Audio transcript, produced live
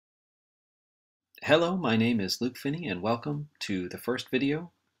Hello, my name is Luke Finney and welcome to the first video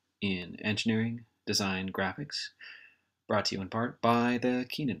in Engineering Design Graphics, brought to you in part by the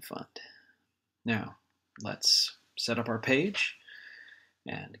Keenan Fund. Now, let's set up our page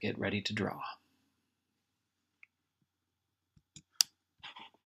and get ready to draw.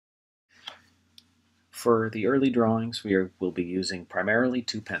 For the early drawings, we'll be using primarily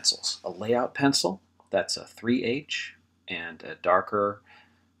two pencils. A layout pencil, that's a 3H, and a darker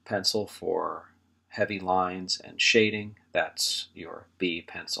pencil for heavy lines and shading, that's your B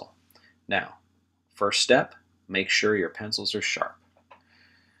pencil. Now, first step, make sure your pencils are sharp.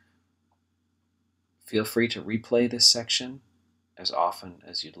 Feel free to replay this section as often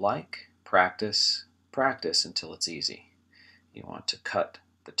as you'd like. Practice until it's easy. You want to cut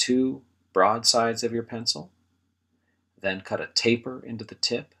the two broad sides of your pencil, then cut a taper into the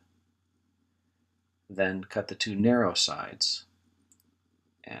tip, then cut the two narrow sides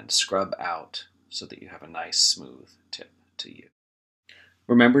and scrub out so that you have a nice smooth tip to use.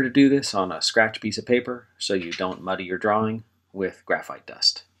 Remember to do this on a scratch piece of paper so you don't muddy your drawing with graphite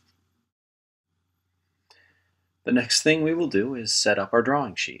dust. The next thing we will do is set up our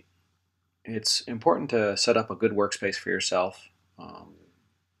drawing sheet. It's important to set up a good workspace for yourself.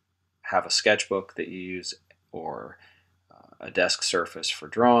 Have a sketchbook that you use or a desk surface for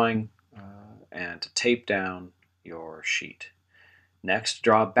drawing, and to tape down your sheet. Next,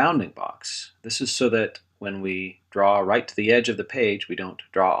 draw a bounding box. This is so that when we draw right to the edge of the page, we don't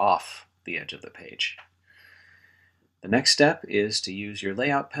draw off the edge of the page. The next step is to use your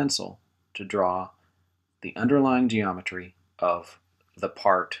layout pencil to draw the underlying geometry of the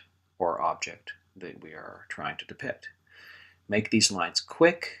part or object that we are trying to depict. Make these lines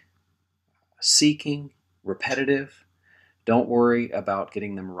quick, seeking, repetitive. Don't worry about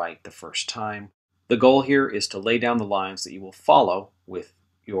getting them right the first time. The goal here is to lay down the lines that you will follow with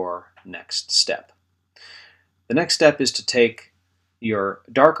your next step. The next step is to take your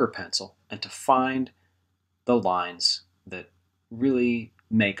darker pencil and to find the lines that really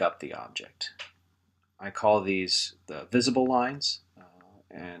make up the object. I call these the visible lines,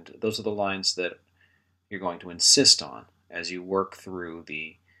 and those are the lines that you're going to insist on as you work through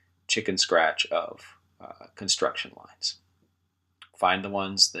the chicken scratch of construction lines. Find the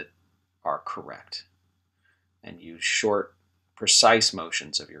ones that are correct and use short, precise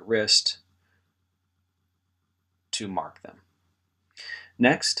motions of your wrist to mark them.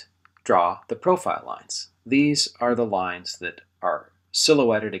 Next, draw the profile lines. These are the lines that are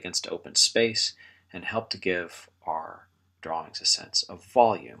silhouetted against open space and help to give our drawings a sense of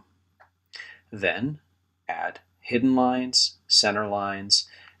volume. Then add hidden lines, center lines,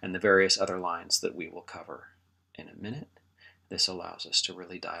 and the various other lines that we will cover in a minute. This allows us to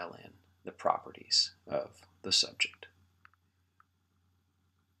really dial in the properties of the subject.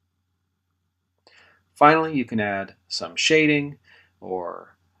 Finally, you can add some shading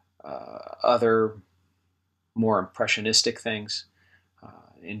or other more impressionistic things.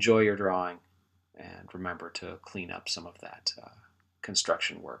 Enjoy your drawing and remember to clean up some of that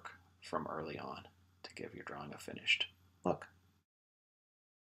construction work from early on to give your drawing a finished look.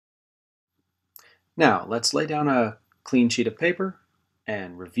 Now, let's lay down a clean sheet of paper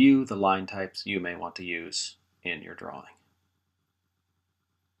and review the line types you may want to use in your drawing.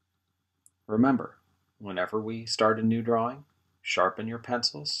 Remember, whenever we start a new drawing, sharpen your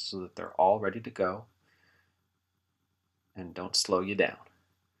pencils so that they're all ready to go and don't slow you down.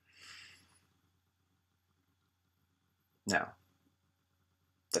 Now,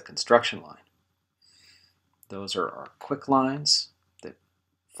 the construction line. Those are our quick lines that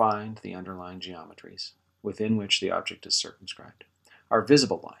find the underlying geometries within which the object is circumscribed. Our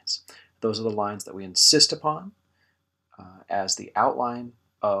visible lines. Those are the lines that we insist upon as the outline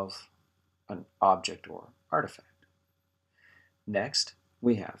of an object or artifact. Next,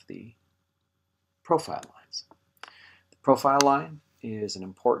 we have the profile lines. The profile line is an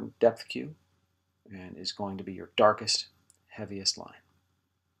important depth cue and is going to be your darkest, heaviest line.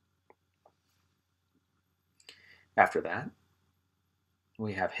 After that,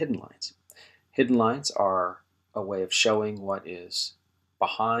 we have hidden lines. Hidden lines are a way of showing what is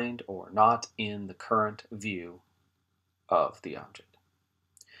behind or not in the current view of the object.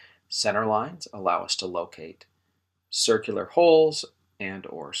 Center lines allow us to locate circular holes and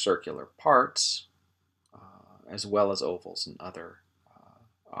or circular parts, as well as ovals and other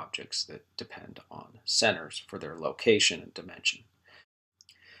objects that depend on centers for their location and dimension.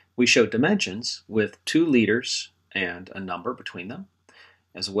 We show dimensions with 2 leaders and a number between them,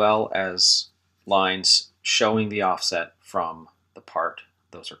 as well as lines showing the offset from the part.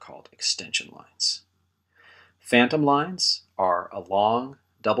 Those are called extension lines. Phantom lines are a long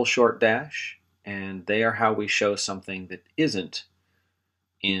double short dash and they are how we show something that isn't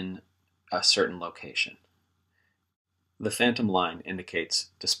in a certain location. The phantom line indicates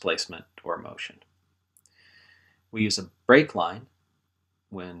displacement or motion. We use a break line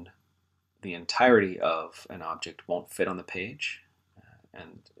when the entirety of an object won't fit on the page,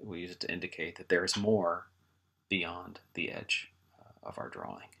 and we use it to indicate that there is more beyond the edge of our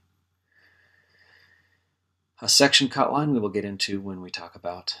drawing. A section cut line we will get into when we talk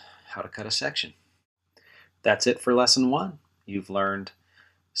about how to cut a section. That's it for lesson 1. You've learned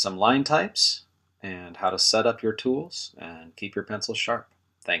some line types and how to set up your tools and keep your pencil sharp.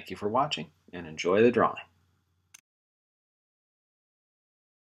 Thank you for watching and enjoy the drawing.